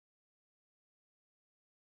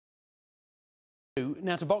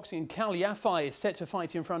Now to boxing, Kal Yafai is set to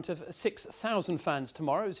fight in front of 6,000 fans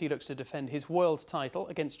tomorrow as he looks to defend his world title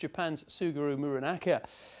against Japan's Sugura Muranaka.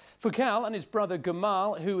 For Kal and his brother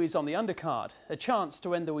Gamal, who is on the undercard, a chance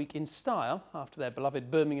to end the week in style after their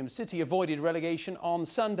beloved Birmingham City avoided relegation on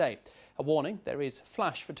Sunday. A warning, there is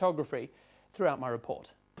flash photography throughout my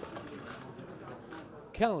report.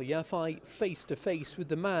 Kal Yafai face to face with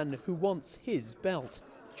the man who wants his belt,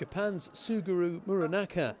 Japan's Sugura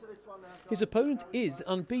Muranaka. His opponent is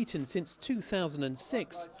unbeaten since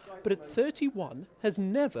 2006, but at 31 has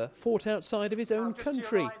never fought outside of his own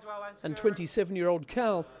country. And 27-year-old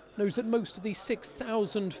Kal knows that most of these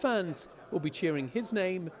 6,000 fans will be cheering his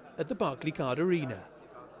name at the Barclaycard Arena.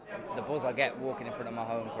 The buzz I get walking in front of my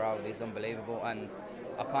home crowd is unbelievable, and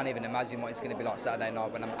I can't even imagine what it's going to be like Saturday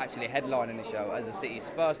night when I'm actually headlining the show as the city's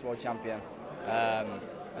first world champion. I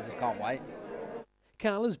just can't wait.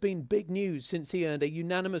 Kal has been big news since he earned a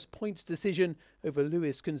unanimous points decision over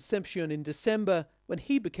Luis Concepcion in December when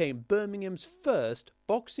he became Birmingham's first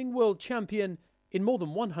boxing world champion in more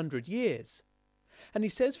than 100 years. And he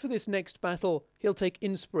says for this next battle he'll take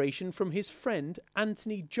inspiration from his friend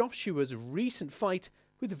Anthony Joshua's recent fight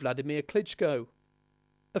with Vladimir Klitschko.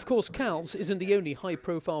 Of course, Kal's isn't the only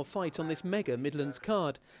high-profile fight on this mega Midlands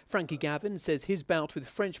card. Frankie Gavin says his bout with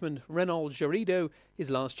Frenchman Renaud Jarrido is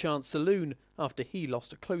last chance saloon after he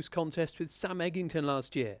lost a close contest with Sam Eggington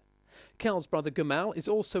last year. Kal's brother Gamal is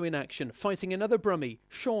also in action, fighting another Brummie,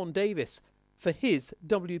 Sean Davis, for his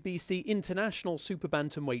WBC International Super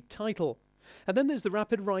Bantamweight title. And then there's the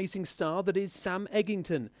rapid rising star that is Sam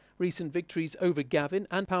Eggington. Recent victories over Gavin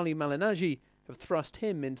and Pauli Malignaggi have thrust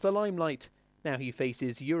him into the limelight. Now he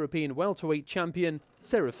faces European welterweight champion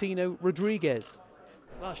Serafino Rodriguez.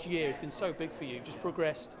 Last year has been so big for you, just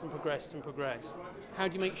progressed and progressed and progressed. How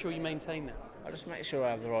do you make sure you maintain that? I just make sure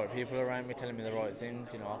I have the right people around me telling me the right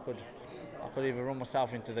things. You know, I could either run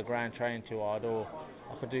myself into the ground training too hard, or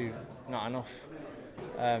I could do not enough.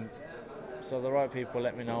 So the right people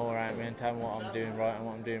let me know around me and tell me what I'm doing right and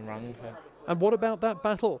what I'm doing wrong. And what about that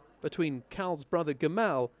battle between Kal's brother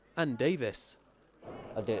Gamal and Davis?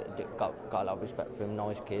 I got a lot of respect for him,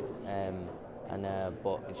 nice kid,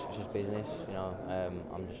 but it's just business, you know.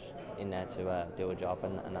 I'm just in there to do a job,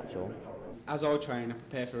 and that's all. As I train, I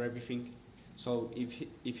prepare for everything. So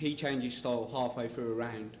if he changes style halfway through a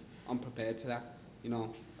round, I'm prepared for that. You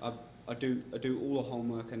know, I do all the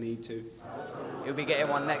homework I need to. You'll be getting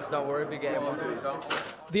one next, don't worry, you'll be getting one.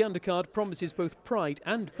 The undercard promises both pride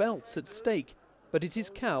and belts at stake. But it is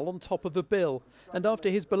Kal on top of the bill, and after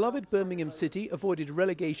his beloved Birmingham City avoided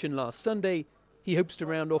relegation last Sunday, he hopes to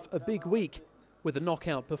round off a big week with a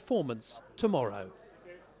knockout performance tomorrow.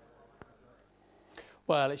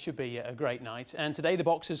 Well, it should be a great night, and today the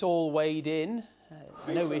boxers all weighed in,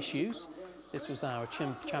 no issues. This was our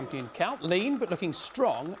champion Kal, lean but looking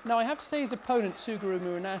strong. Now I have to say his opponent Sugura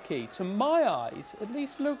Muranaka, to my eyes at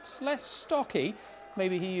least, looks less stocky.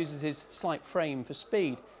 Maybe he uses his slight frame for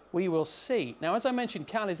speed. We will see. Now, as I mentioned,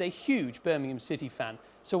 Kal is a huge Birmingham City fan.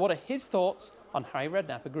 So what are his thoughts on Harry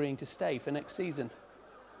Redknapp agreeing to stay for next season?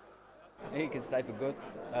 He can stay for good.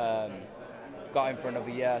 Got him for another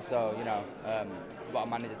year, so, you know, what a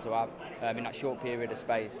manager to have. In that short period of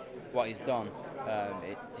space, what he's done,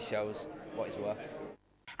 it shows what he's worth.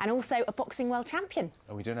 And also a boxing world champion.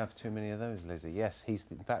 Oh, we don't have too many of those, Lizzie. Yes,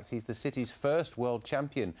 in fact, he's the city's first world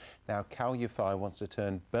champion. Now, Kal Yafai wants to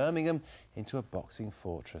turn Birmingham into a boxing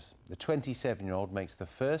fortress. The 27-year-old makes the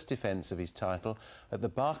first defence of his title at the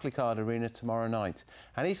Barclaycard Arena tomorrow night.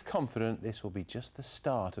 And he's confident this will be just the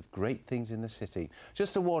start of great things in the city.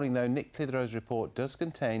 Just a warning, though, Nick Clitheroe's report does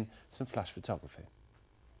contain some flash photography.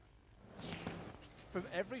 From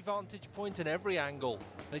every vantage point and every angle,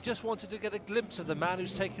 they just wanted to get a glimpse of the man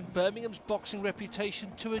who's taken Birmingham's boxing reputation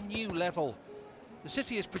to a new level. The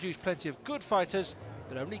city has produced plenty of good fighters,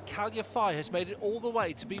 but only Kal Yafai has made it all the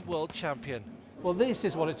way to be world champion. Well, this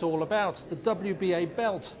is what it's all about, the WBA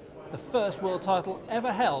belt, the first world title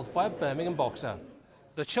ever held by a Birmingham boxer.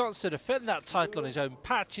 The chance to defend that title on his own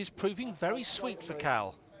patch is proving very sweet for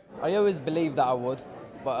Kal. I always believed that I would,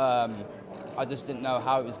 but I just didn't know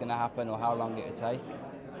how it was going to happen or how long it would take.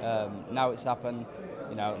 Now it's happened,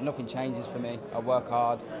 you know, nothing changes for me. I work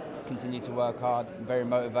hard, continue to work hard, I'm very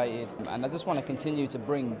motivated, and I just want to continue to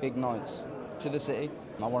bring big nights to the city.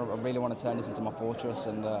 I really want to turn this into my fortress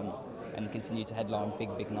and continue to headline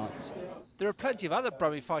big nights. There are plenty of other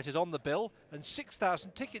Brummie fighters on the bill, and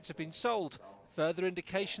 6,000 tickets have been sold. Further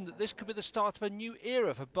indication that this could be the start of a new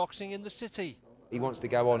era for boxing in the city. He wants to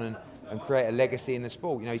go on and create a legacy in the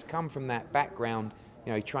sport. You know, he's come from that background.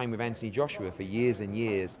 You know, he trained with Anthony Joshua for years and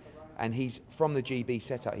years, And he's from the GB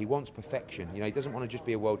setup. He wants perfection. You know, he doesn't want to just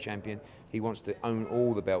be a world champion. He wants to own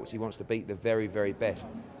all the belts. He wants to beat the very, very best.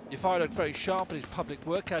 Yafai looked very sharp in his public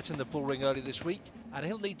workout in the bull ring early this week, and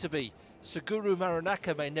he'll need to be. Sugura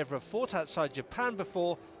Muranaka may never have fought outside Japan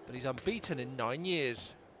before, but he's unbeaten in 9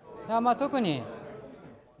 years.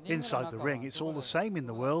 Inside the ring, it's all the same in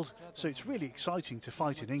the world, so it's really exciting to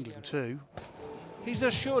fight in England too. He's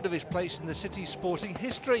assured of his place in the city's sporting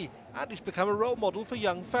history, and he's become a role model for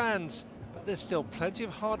young fans. But there's still plenty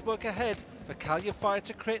of hard work ahead for Kal Yafai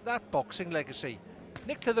to create that boxing legacy.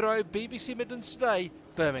 Nick Clitheroe, BBC Midlands Today,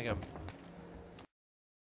 Birmingham.